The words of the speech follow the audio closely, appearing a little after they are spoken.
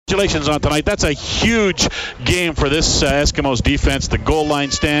Congratulations on tonight. That's a huge game for this Eskimos defense. The goal line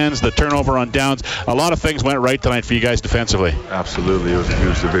stands, the turnover on downs. A lot of things went right tonight for you guys defensively. Absolutely. It was a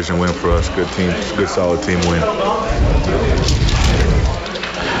huge division win for us. Good team, good solid team win.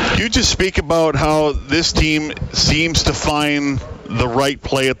 You just speak about how this team seems to find the right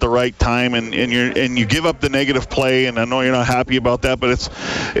play at the right time, and you give up the negative play, and I know you're not happy about that, but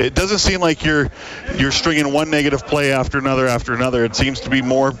it doesn't seem like you're stringing one negative play after another. It seems to be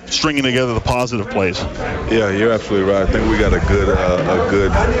more stringing together the positive plays. Yeah, you're absolutely right. I think we got a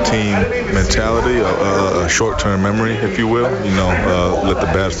good team mentality, a short-term memory, if you will. Let the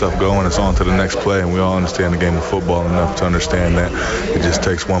bad stuff go and it's on to the next play, and we all understand the game of football enough to understand that it just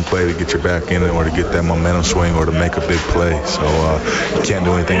takes one play to get you back in it, or to get that momentum swing, or to make a big play. So you can't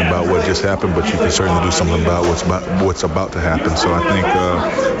do anything about what just happened, but you can certainly do something about what's about to happen. So I think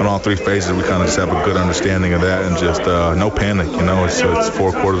on all three phases, we kind of just have a good understanding of that, and just no panic. It's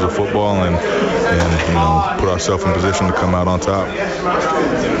 4 quarters of football, and put ourselves in position to come out on top.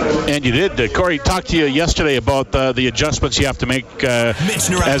 And you did. Corey talked to you yesterday about the adjustments you have to make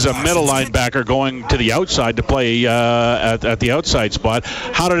as a middle linebacker going to the outside to play at the outside spot.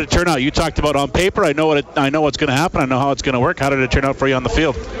 How did it turn out? You talked about on paper. I know what's going to happen. I know how it's going to work. How did it turn out for you on the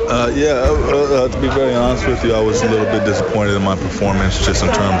field? To be very honest with you, I was a little bit disappointed in my performance, just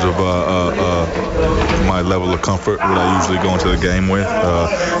in terms of my level of comfort, what I usually go into the game with.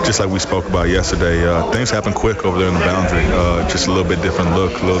 Just like we spoke about yesterday, things happen quick over there in the boundary. Just a little bit different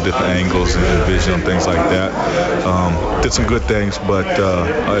look, a little different angles and vision, things like that. Did some good things, but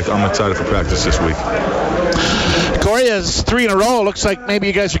I'm excited for practice this week. Corey has 3 in a row. Looks like maybe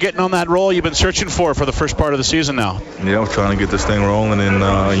you guys are getting on that roll you've been searching for the first part of the season now. Yeah, we're trying to get this thing rolling and,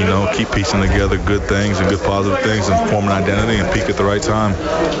 keep piecing together good things and good positive things and form an identity and peak at the right time.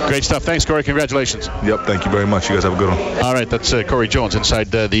 Great stuff. Thanks, Corey. Congratulations. Yep, thank you very much. You guys have a good one. All right, that's Corey Jones inside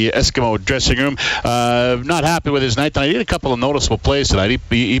the Eskimo dressing room. Not happy with his night tonight. He did a couple of noticeable plays tonight.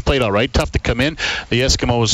 He played all right. Tough to come in. The Eskimos